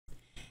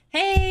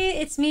Hey,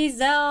 it's me,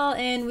 Zell,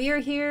 and we are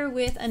here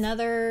with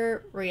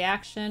another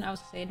reaction. I was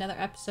gonna say another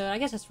episode. I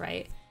guess that's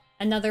right.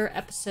 Another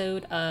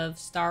episode of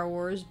Star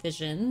Wars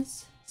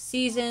Visions,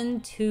 Season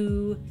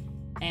 2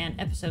 and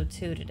Episode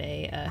 2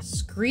 today.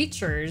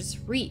 Screecher's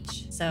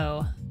Reach.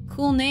 So,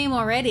 cool name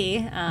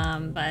already.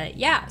 But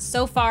yeah,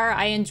 so far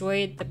I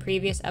enjoyed the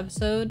previous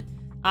episode.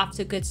 Off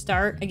to a good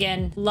start.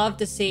 Again, love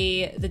to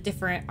see the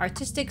different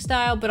artistic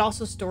style, but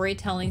also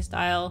storytelling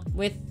style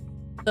with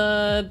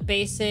the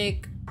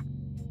basic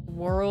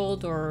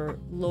world or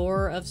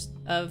lore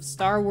of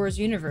Star Wars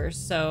universe.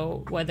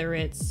 So whether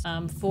it's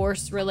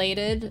Force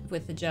related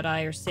with the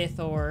Jedi or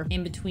Sith or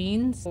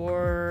in-betweens,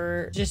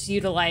 or just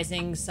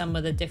utilizing some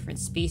of the different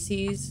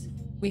species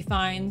we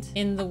find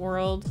in the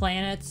world,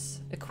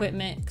 planets,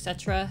 equipment,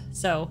 etc.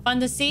 So fun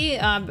to see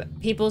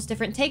people's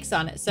different takes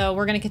on it. So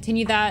we're gonna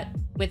continue that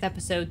with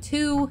episode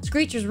 2,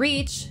 Screecher's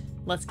Reach.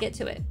 Let's get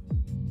to it.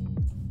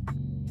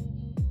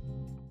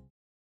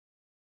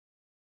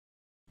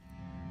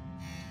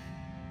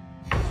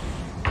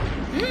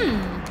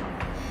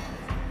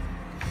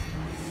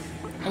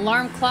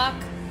 Alarm clock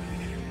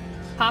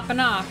popping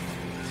off.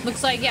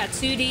 Looks like, yeah,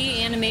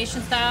 2D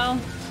animation style.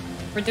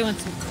 We're doing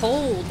some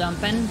coal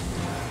dumping.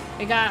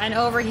 We got an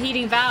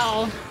overheating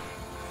valve.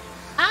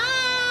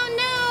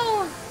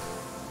 Oh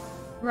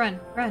no! Run,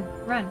 run,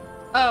 run.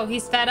 Oh,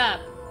 he's fed up.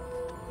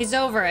 He's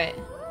over it.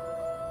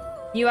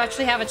 You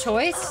actually have a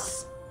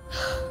choice?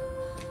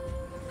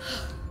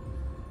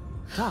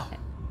 Oh.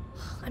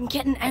 I'm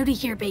getting out of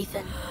here,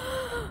 Bathan.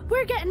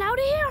 We're getting out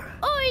of here?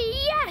 Oh,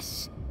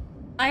 yes!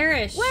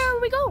 Irish. Where are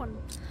we going?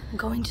 I'm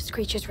going to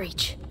Screecher's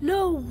Reach.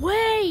 No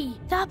way!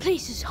 That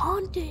place is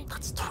haunted.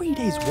 That's 3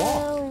 days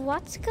walk.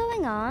 What's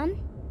going on?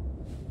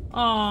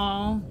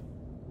 Aww.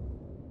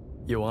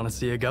 You want to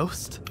see a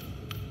ghost?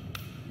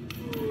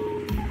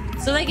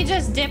 So they can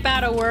just dip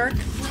out of work.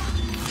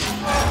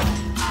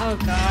 Oh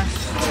gosh.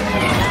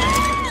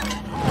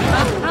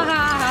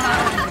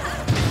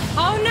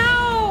 Oh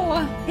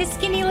no! His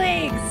skinny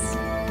legs.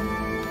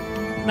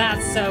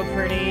 That's so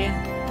pretty.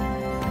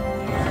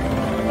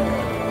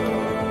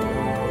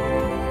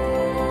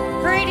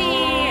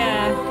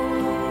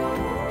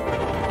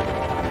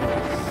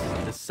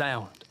 The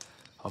sound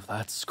of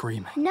that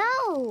screaming.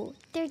 No,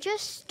 they're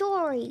just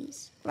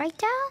stories. Right,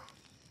 Dal?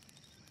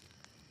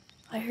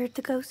 I heard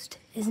the ghost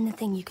isn't a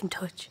thing you can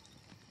touch.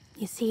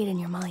 You see it in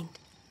your mind.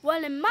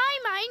 Well, in my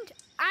mind,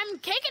 I'm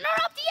kicking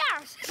her up the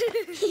arse.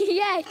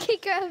 Yeah,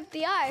 kick her up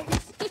the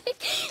arse.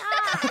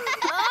 I'm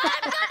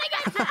gonna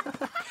get that.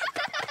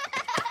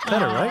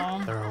 Better,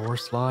 right? There are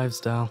worse lives,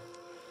 Dal.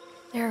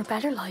 There are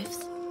better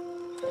lives.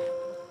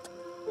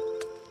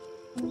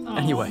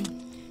 Anyway,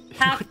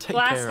 half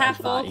glass half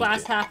full,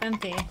 glass half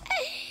empty.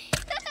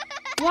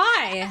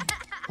 Why?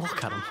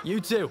 Look at him. You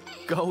too.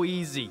 Go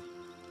easy.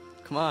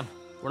 Come on.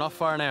 We're not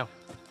far now.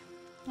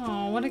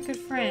 Oh, what a good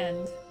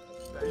friend.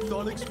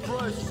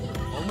 Express.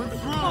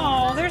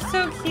 Oh, they're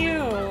so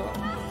cute.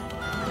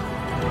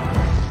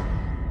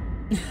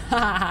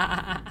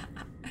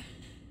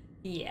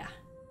 Yeah.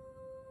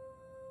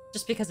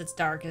 Just because it's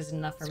dark is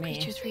enough for me.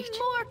 Screecher's Reach.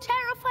 More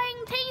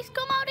terrifying things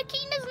come out of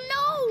Keena's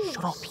nose.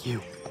 Shut up,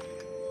 you.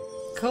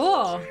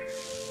 Cool.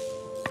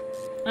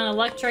 An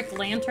electric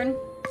lantern.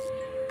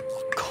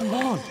 Oh, come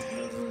on.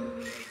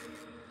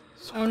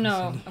 Oh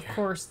no, of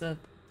course the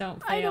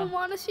don't fail. I don't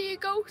want to see a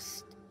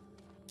ghost.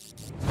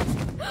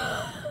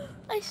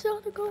 I saw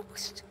the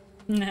ghost.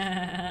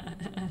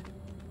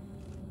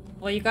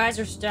 Well, you guys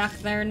are stuck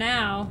there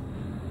now.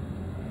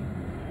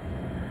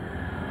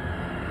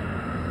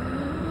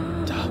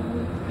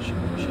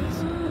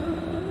 She's...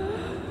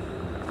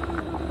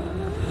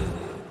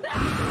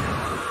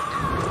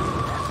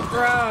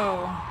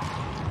 Bro.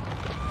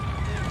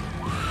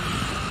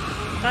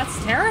 That's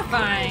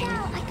terrifying. No,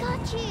 I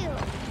got you.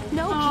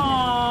 No, Aww.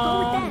 Go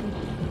with them.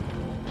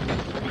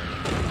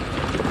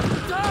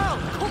 Dal!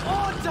 Come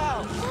on,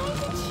 Dal! Why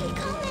isn't she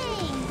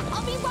coming?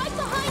 I'll be right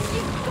behind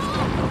you. Go!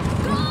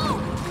 Go!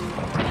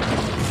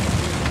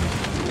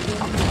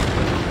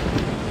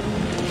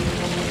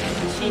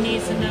 She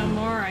needs to know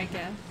more, I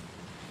guess.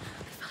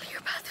 Follow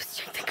your path with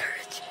strength and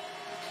courage.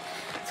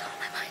 It's all in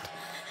my mind.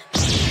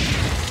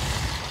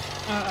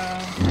 Uh-oh.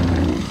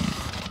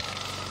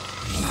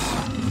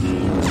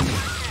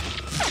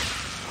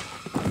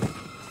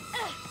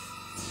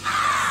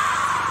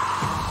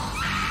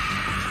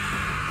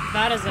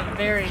 That is a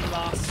very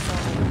lost soul.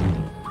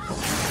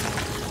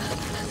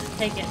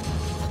 Take it.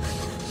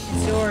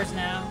 It's yours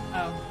now.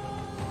 Oh.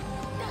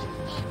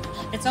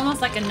 It's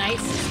almost like a night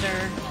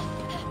sister.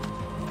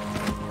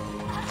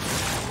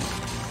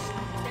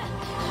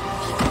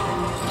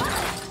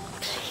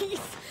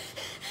 Please,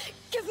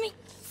 give me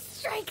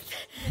strength.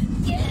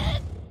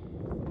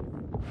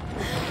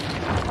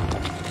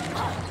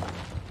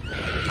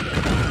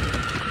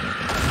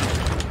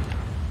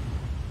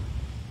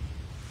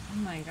 Oh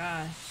my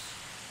gosh.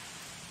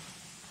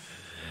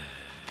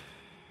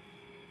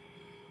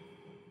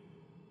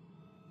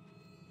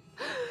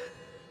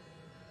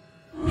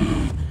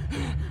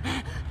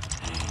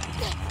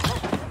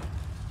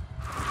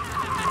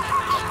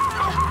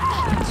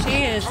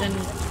 is and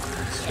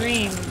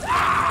scream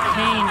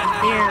pain and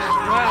fear.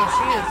 Wow,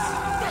 she is.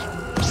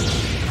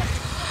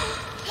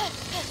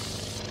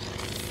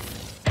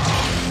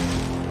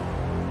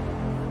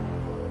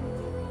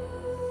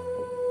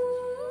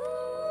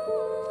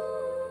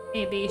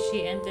 Maybe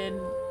she ended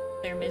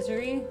their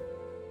misery?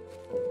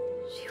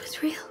 She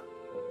was real.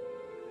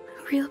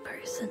 A real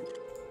person.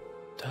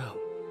 Dal,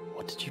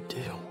 what did you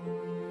do?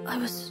 I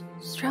was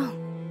strong.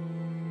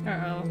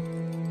 Uh-oh.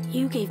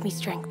 You gave me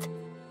strength.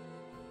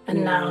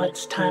 And now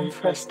it's time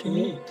for us to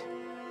meet.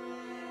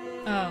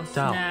 Oh,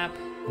 Dal, snap.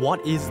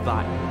 what is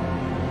that?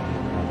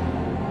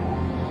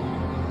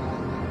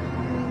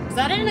 Is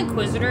that an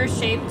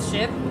Inquisitor-shaped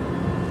ship?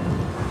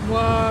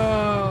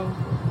 Whoa.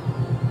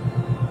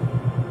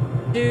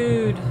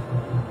 Dude.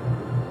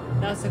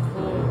 That's a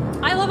cool...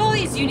 I love all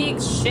these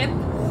unique ship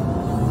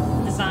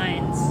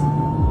designs.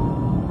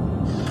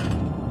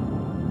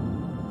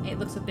 It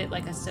looks a bit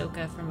like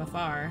Ahsoka from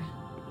afar.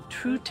 The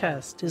true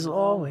test is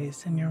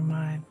always in your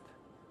mind.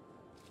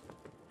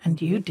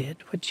 And you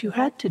did what you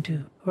had to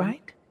do,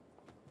 right?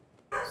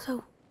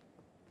 So,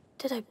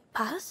 did I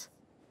pass?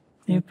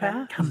 You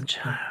passed. Come,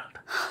 child.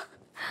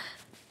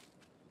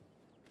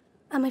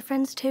 And my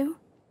friends too?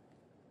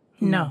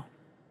 No.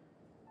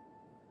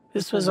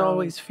 This was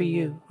always for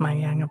you, my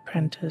young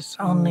apprentice.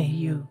 Only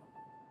you.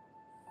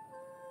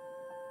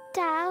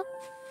 Dal,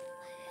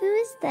 who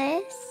is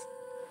this?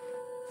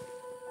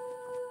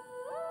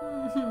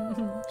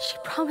 She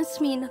promised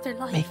me another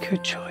life. Make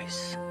your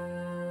choice.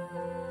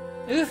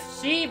 Oof,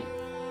 she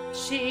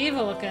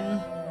evil looking.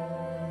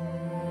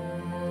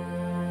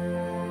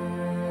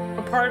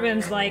 A part of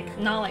him's like,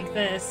 not like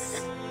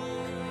this.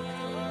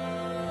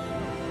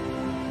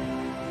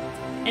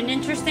 An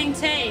interesting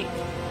take.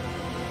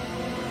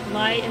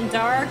 Light and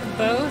dark,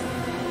 both.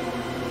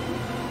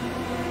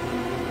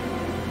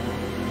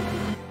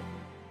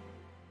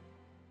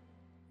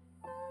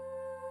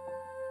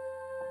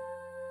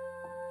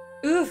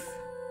 Oof.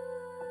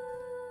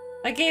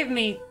 That gave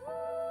me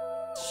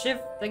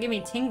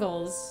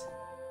tingles.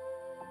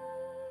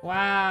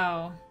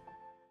 Wow.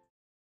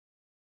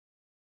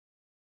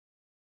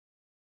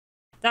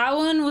 That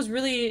one was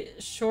really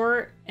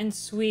short and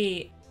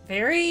sweet.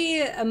 Very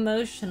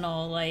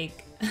emotional,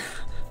 like...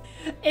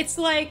 It's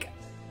like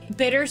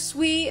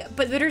bittersweet,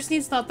 but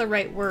bittersweet's not the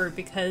right word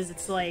because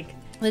it's like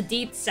the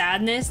deep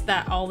sadness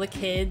that all the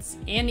kids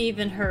and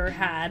even her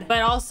had,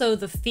 but also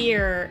the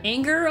fear,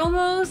 anger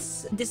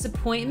almost,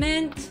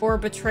 disappointment or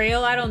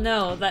betrayal. I don't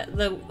know, that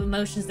the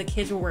emotions the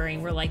kids were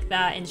wearing were like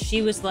that, and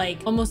she was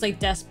like almost like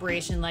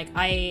desperation, like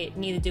I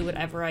need to do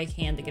whatever I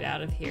can to get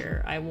out of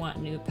here. I want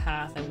a new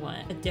path. I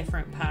want a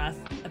different path,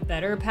 a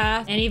better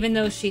path. And even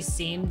though she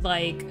seemed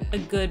like a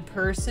good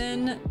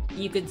person,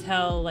 you could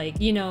tell,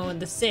 like, you know, in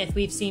the Sith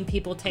we've seen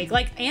people take,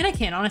 like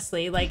Anakin,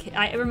 honestly, like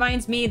it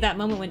reminds me of that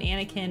moment when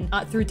Anakin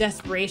through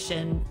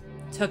desperation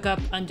took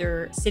up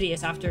under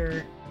Sidious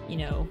after, you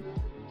know,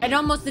 it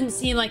almost didn't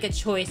seem like a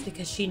choice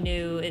because she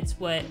knew it's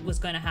what was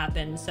going to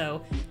happen.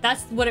 So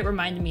that's what it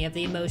reminded me of.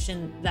 The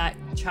emotion that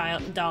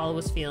Dal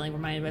was feeling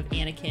reminded me of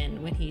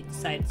Anakin when he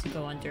decided to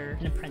go under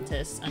an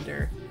apprentice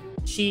under.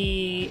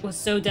 She was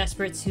so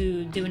desperate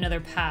to do another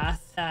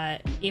path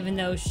that even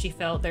though she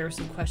felt there was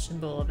some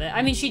questionable of it,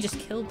 I mean, she just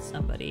killed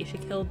somebody. She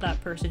killed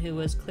that person who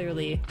was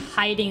clearly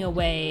hiding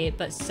away,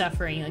 but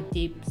suffering, like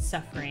deep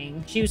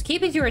suffering. She was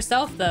keeping to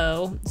herself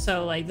though.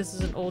 So like, this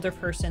is an older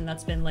person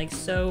that's been like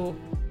so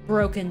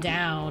broken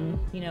down,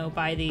 you know,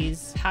 by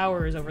these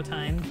powers over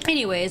time.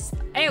 Anyways,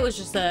 it was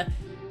just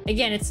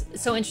again, it's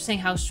so interesting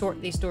how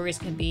short these stories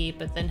can be,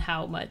 but then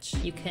how much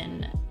you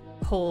can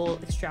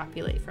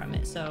extrapolate from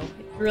it. So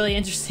really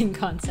interesting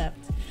concept.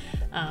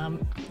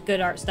 Good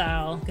art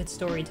style, good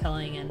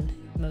storytelling, and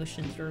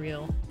emotions were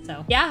real.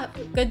 So yeah,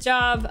 good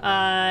job.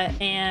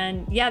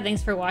 And yeah,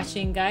 thanks for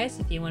watching, guys.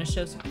 If you want to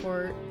show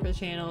support for the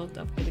channel,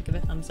 don't forget to give a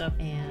thumbs up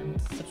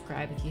and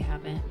subscribe if you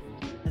haven't.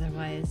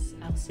 Otherwise,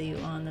 I'll see you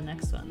on the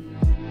next one.